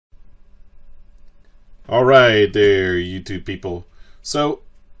All right there, YouTube people. So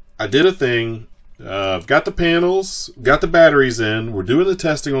I did a thing. I've got the panels, got the batteries in. We're doing the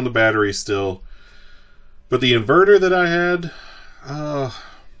testing on the batteries still. But the inverter that I had,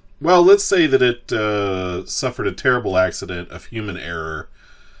 well, let's say that it suffered a terrible accident of human error.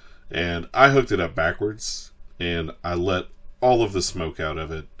 And I hooked it up backwards. And I let all of the smoke out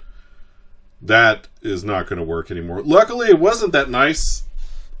of it. That is not going to work anymore. Luckily, it wasn't that nice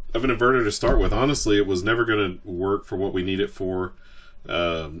of an inverter to start with. Honestly, it was never going to work for what we need it for.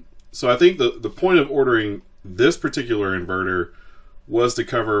 So I think the point of ordering this particular inverter was to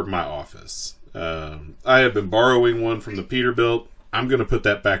cover my office. I had been borrowing one from the Peterbilt. I'm going to put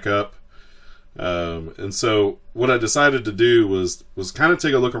that back up. And so what I decided to do was kind of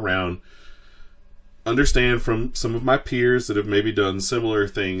take a look around, understand from some of my peers that have maybe done similar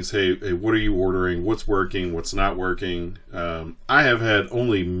things. Hey, what are you ordering? What's working? What's not working? I have had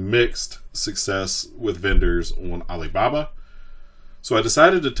only mixed success with vendors on Alibaba. So I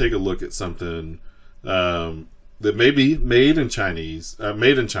decided to take a look at something that may be made in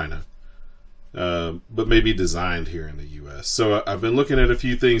China, but maybe designed here in the U.S. So I've been looking at a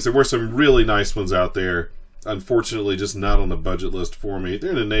few things. There were some really nice ones out there. Unfortunately, just not on the budget list for me. They're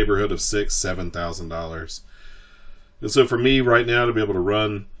in the neighborhood of $6,000–$7,000. And so for me right now to be able to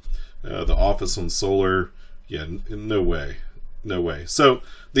run the office on solar, yeah, no way. No way. So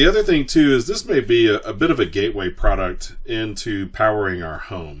the other thing too is this may be a bit of a gateway product into powering our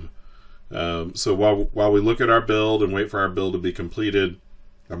home. So while we look at our build and wait for our build to be completed,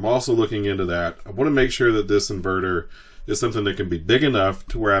 I'm also looking into that. I want to make sure that this inverter is something that can be big enough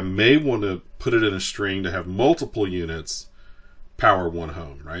to where I may want to put it in a string to have multiple units power one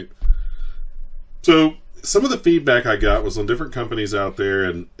home, right? So some of the feedback I got was on different companies out there,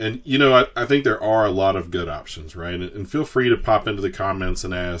 and you know, I think there are a lot of good options, right? And feel free to pop into the comments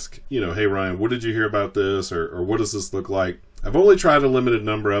and ask, you know, hey Ryan, what did you hear about this, or what does this look like? I've only tried a limited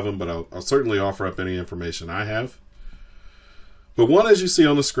number of them, but I'll certainly offer up any information I have. But one, as you see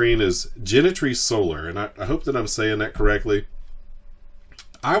on the screen, is Genetry Solar, and I hope that I'm saying that correctly.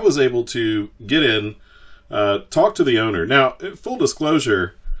 I was able to get in, talk to the owner. Now, full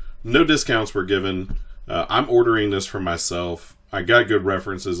disclosure, no discounts were given. I'm ordering this for myself. I got good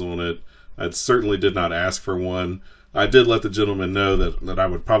references on it. I certainly did not ask for one. I did let the gentleman know that I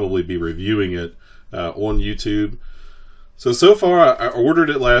would probably be reviewing it on YouTube. So far, I ordered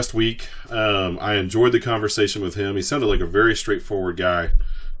it last week. I enjoyed the conversation with him. He sounded like a very straightforward guy.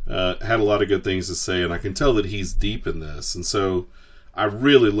 Had a lot of good things to say, and I can tell that he's deep in this. And so I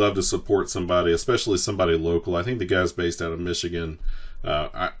really love to support somebody, especially somebody local. I think the guy's based out of Michigan.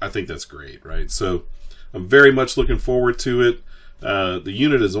 I think that's great, right? So I'm very much looking forward to it. The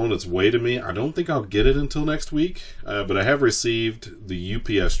unit is on its way to me. I don't think I'll get it until next week, but I have received the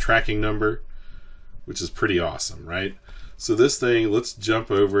UPS tracking number, which is pretty awesome, right? So this thing, let's jump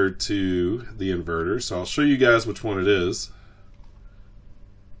over to the inverter. So I'll show you guys which one it is.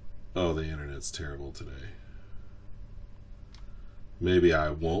 Oh, the internet's terrible today. Maybe I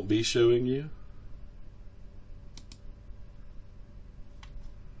won't be showing you.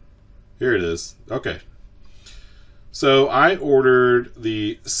 Here it is. Okay. So I ordered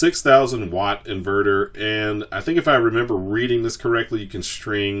the 6,000 watt inverter, and I think if I remember reading this correctly, you can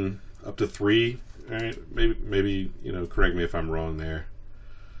string up to 3. All right, maybe you know, correct me if I'm wrong there.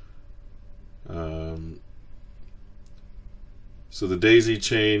 So the daisy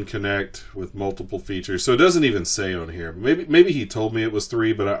chain connect with multiple features. So it doesn't even say on here. Maybe he told me it was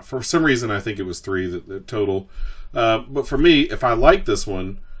 3, but for some reason I think it was 3 the total. But for me, if I like this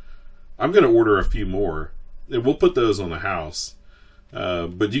one, I'm going to order a few more, and we'll put those on the house.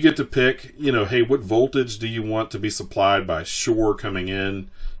 But you get to pick, you know, hey, what voltage do you want to be supplied by shore coming in?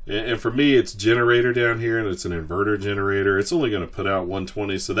 And for me, it's generator down here, and it's an inverter generator. It's only going to put out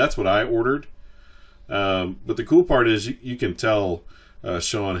 120, so that's what I ordered. But the cool part is you can tell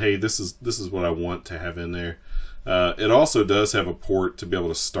Sean, hey, this is what I want to have in there. It also does have a port to be able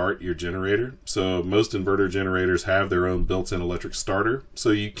to start your generator. So most inverter generators have their own built-in electric starter, so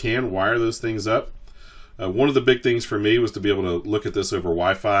you can wire those things up. One of the big things for me was to be able to look at this over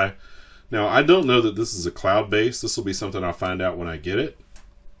Wi-Fi. Now, I don't know that this is a cloud-based. This will be something I'll find out when I get it.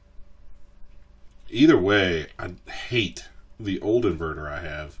 Either way, I hate the old inverter I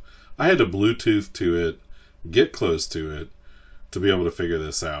have. I had to Bluetooth to it, get close to it, to be able to figure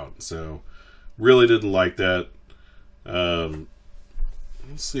this out. So, really didn't like that. Let's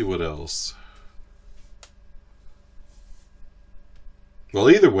see what else. Well,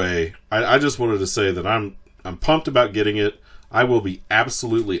 either way, I just wanted to say that I'm pumped about getting it. I will be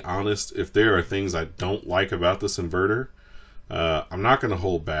absolutely honest if there are things I don't like about this inverter. I'm not going to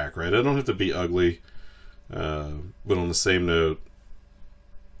hold back, right? I don't have to be ugly. But on the same note,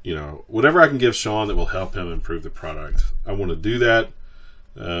 you know, whatever I can give Sean that will help him improve the product, I want to do that.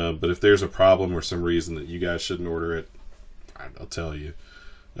 But if there's a problem or some reason that you guys shouldn't order it, I'll tell you.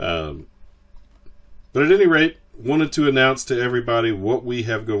 But at any rate, wanted to announce to everybody what we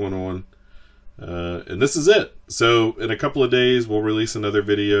have going on. And this is it. So in a couple of days, we'll release another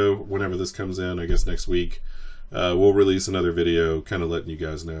video. Whenever this comes in, I guess next week, we'll release another video kind of letting you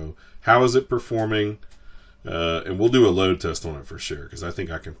guys know how is it performing. And we'll do a load test on it for sure, because I think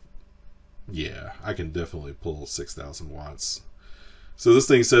I can definitely pull 6,000 watts. So this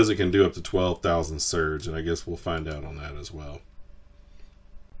thing says it can do up to 12,000 surge, and I guess we'll find out on that as well.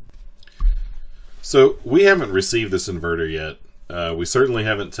 So we haven't received this inverter yet. We certainly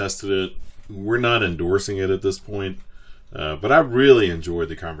haven't tested it. We're not endorsing it at this point. But I really enjoyed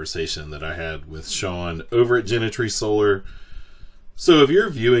the conversation that I had with Sean over at Genetry Solar. So if your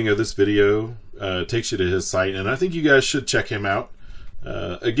viewing of this video takes you to his site, and I think you guys should check him out.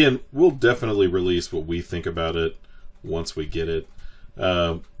 Again, we'll definitely release what we think about it once we get it.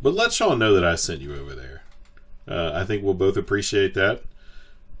 But let Sean know that I sent you over there. I think we'll both appreciate that.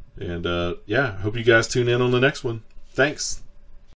 And yeah, hope you guys tune in on the next one. Thanks.